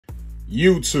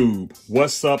YouTube,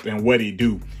 what's up and what it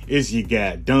do? It's your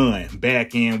guy Dunn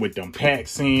back in with them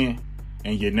packs in,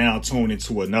 and you're now tuned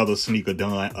into another Sneaker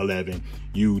Dunn 11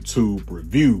 YouTube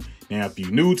review. Now, if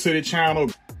you're new to the channel,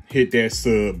 hit that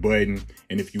sub button,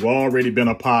 and if you already been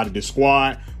a part of the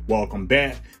squad, welcome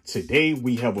back. Today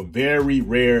we have a very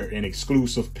rare and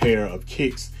exclusive pair of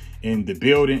kicks in the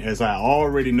building, as I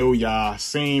already know y'all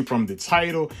seen from the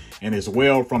title and as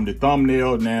well from the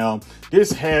thumbnail. Now,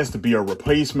 this has to be a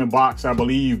replacement box, I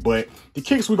believe, but the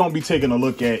kicks we're gonna be taking a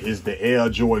look at is the Air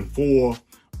Jordan 4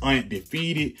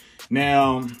 Undefeated.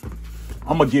 Now,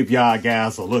 I'm gonna give y'all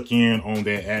guys a look in on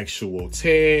that actual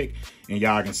tag, and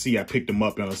y'all can see I picked them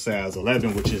up in a size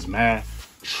 11, which is my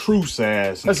true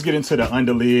size. Let's get into the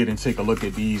underlid and take a look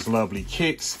at these lovely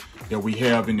kicks that we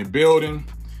have in the building.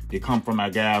 They come from my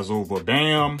guys over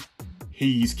BAM,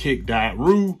 He's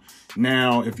Kick.ru.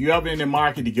 Now, if you're ever in the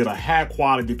market to get a high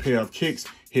quality pair of kicks,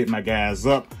 hit my guys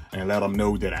up and let them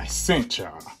know that I sent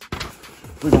y'all.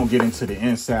 We're gonna get into the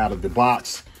inside of the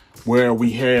box where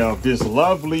we have this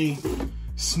lovely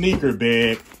sneaker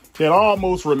bag that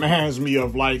almost reminds me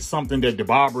of like something that the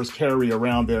barbers carry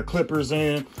around their clippers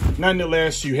in.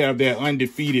 Nonetheless, you have that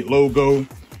Undefeated logo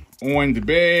on the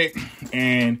bag,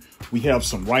 and we have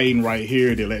some writing right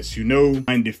here that lets you know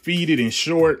Undefeated in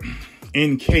short,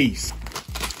 in case.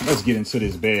 Let's get into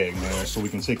this bag, man, so we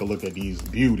can take a look at these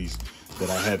beauties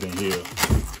that I have in here.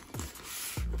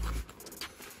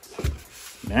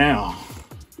 Now,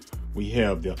 we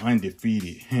have the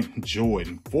Undefeated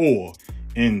Jordan 4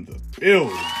 in the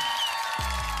building.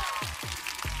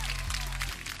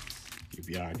 Give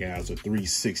y'all guys a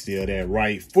 360 of that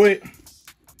right foot.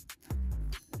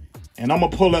 And I'm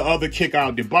gonna pull the other kick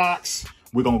out the box.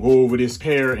 We're gonna go over this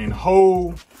pair in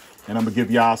whole, and I'm gonna give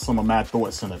y'all some of my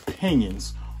thoughts and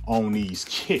opinions on these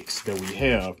kicks that we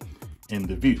have in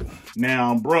the view.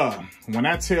 Now, bruh, when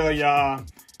I tell y'all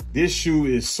this shoe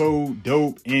is so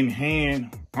dope in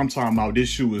hand, I'm talking about this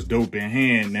shoe is dope in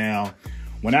hand. Now,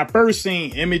 when I first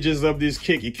seen images of this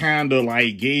kick, it kind of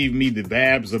like gave me the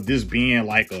vibes of this being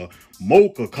like a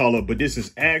mocha color, but this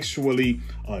is actually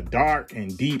a dark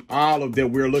and deep olive that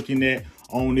we're looking at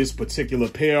on this particular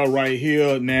pair right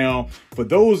here. Now, for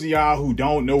those of y'all who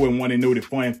don't know and want to know the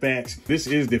fun facts, this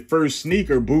is the first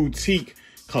sneaker boutique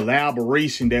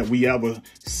collaboration that we ever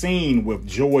seen with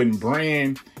Jordan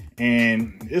brand,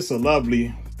 and it's a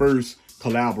lovely first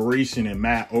collaboration in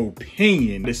my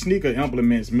opinion. The sneaker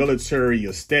implements military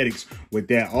aesthetics with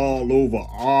that all over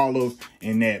olive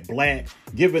and that black,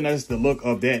 giving us the look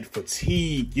of that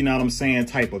fatigue, you know what I'm saying,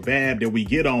 type of vibe that we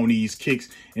get on these kicks.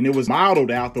 And it was modeled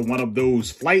after one of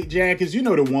those flight jackets, you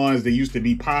know, the ones that used to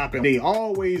be popping. They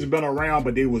always been around,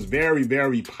 but they was very,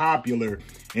 very popular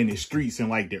in the streets in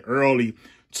like the early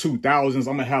 2000s.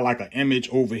 I'm gonna have like an image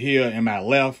over here in my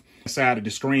left side of the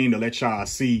screen to let y'all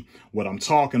see what I'm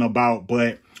talking about.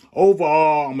 But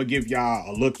overall, I'm gonna give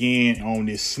y'all a look in on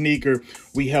this sneaker.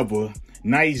 We have a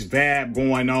nice vibe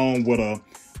going on with a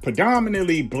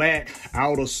predominantly black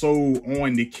outer sole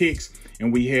on the kicks,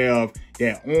 and we have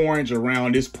that orange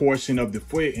around this portion of the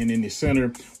foot, and in the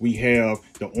center we have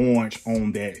the orange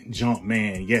on that jump,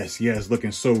 man. Yes,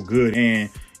 looking so good.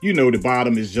 And you know, the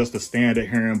bottom is just a standard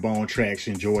herringbone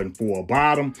traction Jordan 4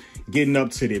 bottom. Getting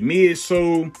up to the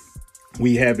midsole,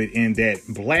 we have it in that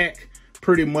black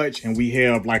pretty much, and we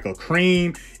have like a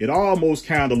cream. It almost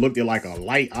kind of looked like a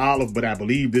light olive, but I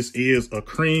believe this is a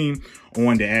cream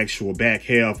on the actual back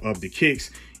half of the kicks.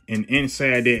 And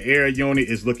inside that air unit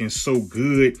is looking so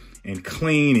good and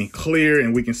clean and clear,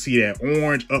 and we can see that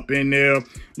orange up in there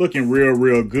looking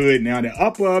real good. Now, the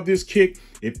upper of this kick,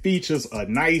 it features a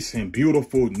nice and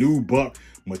beautiful nubuck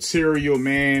material,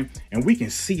 man, and we can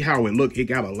see how it look. It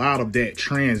got a lot of that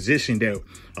transition that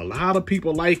a lot of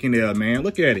people like in there, man.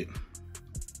 Look at it.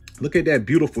 Look at that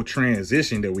beautiful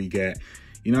transition that we got.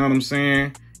 You know what I'm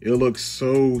saying? It looks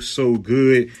so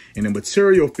good, and the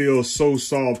material feels so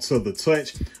soft to the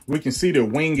touch. We can see the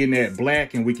wing in that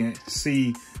black, and we can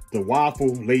see the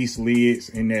waffle lace lids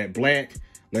in that black.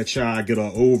 Let y'all get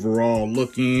an overall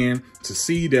look in to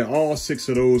see that all 6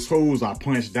 of those holes are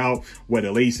punched out where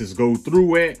the laces go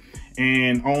through it.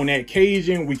 And on that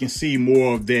Cajun, we can see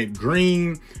more of that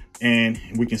green, and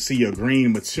we can see a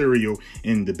green material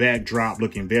in the backdrop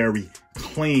looking very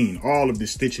clean. All of the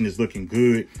stitching is looking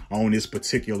good on this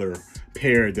particular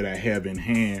pair that I have in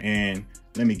hand. And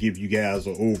let me give you guys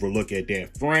an overlook at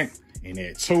that front, and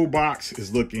that toe box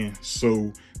is looking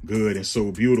so good and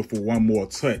so beautiful. One more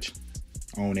touch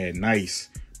on that nice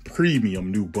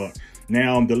premium nubuck.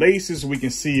 Now, the laces, we can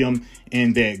see them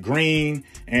in that green,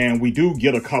 and we do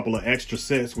get a couple of extra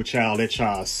sets, which I'll let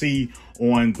y'all see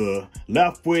on the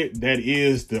left foot. That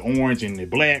is the orange and the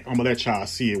black. I'm gonna let y'all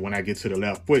see it when I get to the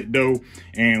left foot though.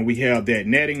 And we have that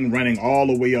netting running all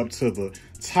the way up to the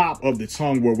top of the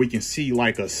tongue, where we can see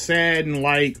like a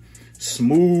satin-like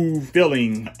smooth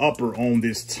feeling upper on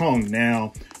this tongue.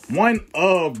 Now, one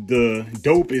of the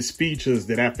dopest features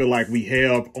that I feel like we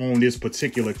have on this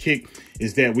particular kick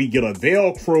is that we get a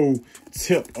Velcro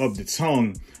tip of the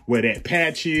tongue where that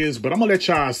patch is. But I'm gonna let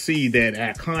y'all see that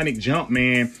iconic jump,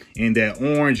 man, in that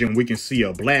orange, and we can see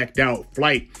a blacked out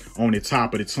flight on the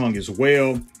top of the tongue as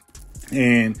well.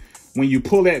 And when you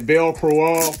pull that Velcro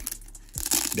off,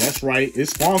 that's right,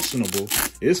 it's functionable.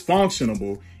 It's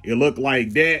functionable. It looked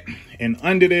like that. And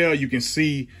under there, you can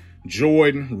see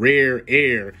Jordan Rare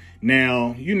Air.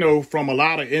 Now, you know, from a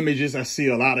lot of images, I see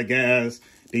a lot of guys,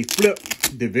 they flip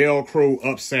the Velcro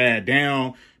upside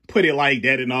down, put it like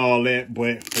that and all that.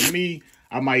 But for me,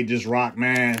 I might just rock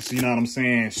mine, so you know what I'm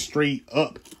saying, straight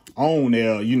up on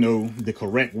there, you know, the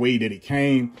correct way that it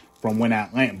came from when I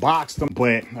unboxed them.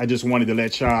 But I just wanted to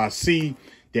let y'all see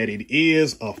that it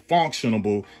is a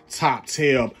functionable top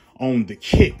tab on the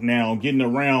kick. Now, getting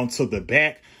around to the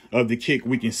back of the kick,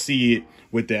 we can see it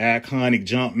with the iconic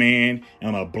Jumpman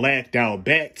and a blacked out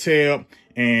back tab.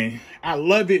 And I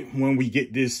love it when we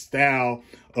get this style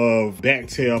of back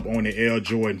tab on the Air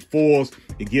Jordan 4s.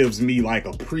 It gives me like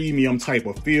a premium type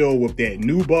of feel with that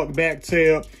nubuck back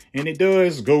tab. And it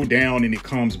does go down and it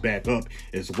comes back up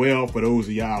as well for those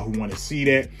of y'all who want to see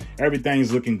that.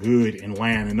 Everything's looking good and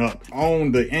lining up.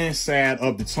 On the inside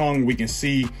of the tongue, we can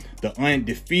see the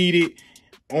Undefeated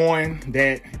on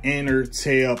that inner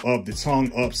tab of the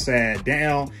tongue upside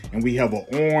down. And we have an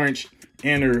orange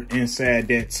inner inside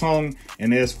that tongue.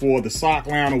 And as for the sock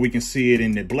liner, we can see it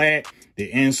in the black. The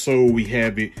insole, we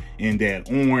have it in that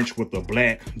orange with the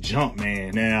black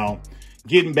Jumpman. Now,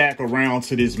 getting back around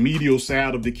to this medial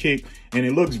side of the kick, and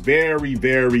it looks very,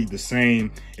 very the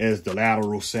same as the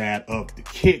lateral side of the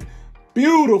kick.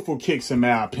 Beautiful kicks in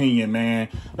my opinion, man.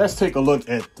 Let's take a look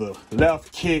at the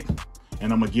left kick,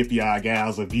 and I'm gonna give y'all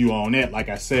guys a view on that. Like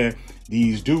I said,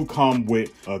 these do come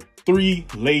with a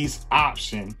 3-lace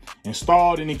option.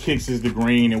 Installed in the kicks is the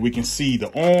green, and we can see the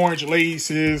orange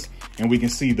laces, and we can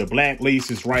see the black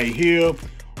laces right here.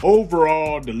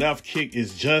 Overall, the left kick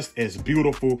is just as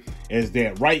beautiful as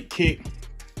that right kick.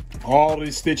 All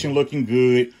the stitching looking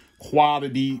good,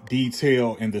 quality,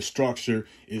 detail, and the structure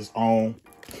is on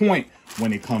point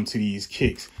when it comes to these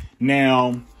kicks.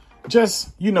 Now, just,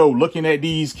 you know, looking at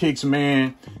these kicks,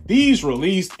 man, these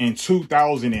released in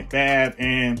 2005,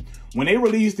 and when they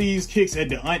released these kicks at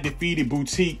the Undefeated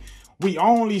boutique, we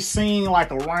only seen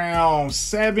like around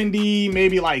 70,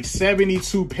 maybe like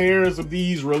 72 pairs of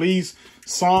these released.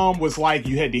 Some was like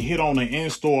you had to hit on an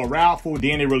in-store raffle.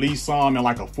 Then they released some in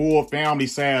like a full family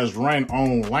size run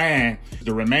online.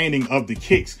 The remaining of the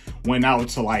kicks went out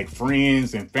to like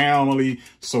friends and family.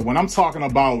 So when I'm talking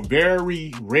about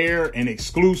very rare and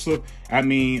exclusive, I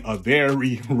mean a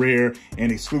very rare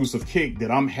and exclusive kick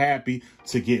that I'm happy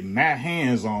to get my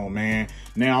hands on, man.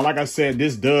 Now, like I said,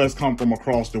 this does come from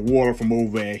across the water from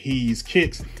over at He's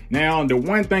Kicks. Now, the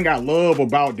one thing I love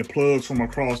about the plugs from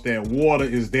across that water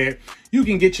is that you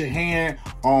can get your hand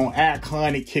on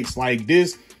iconic kicks like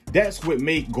this. That's what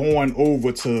make going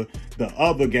over to the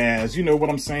other guys, you know what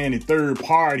I'm saying, the third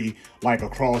party, like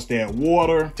across that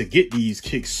water, to get these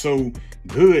kicks so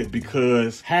good,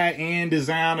 because high-end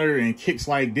designer and kicks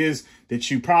like this that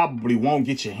you probably won't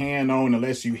get your hand on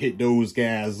unless you hit those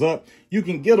guys up, you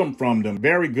can get them from them.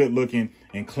 Very good looking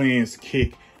and cleansed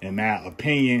kick, in my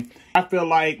opinion. I feel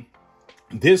like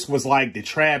this was like the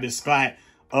Travis Scott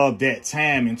of that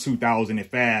time in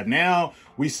 2005. Now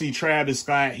we see Travis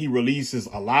Scott, he releases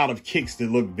a lot of kicks that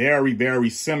look very, very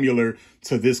similar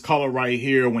to this color right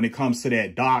here when it comes to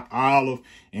that dark olive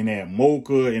and that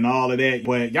mocha and all of that.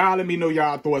 But y'all let me know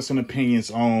y'all thoughts and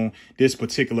opinions on this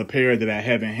particular pair that I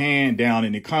have in hand down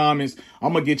in the comments.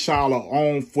 I'm gonna get y'all an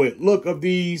on-foot look of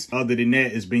these. Other than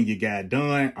that, it's been your guy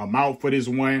Done. I'm out for this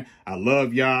one. I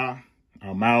love y'all.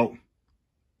 I'm out.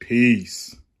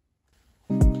 Peace.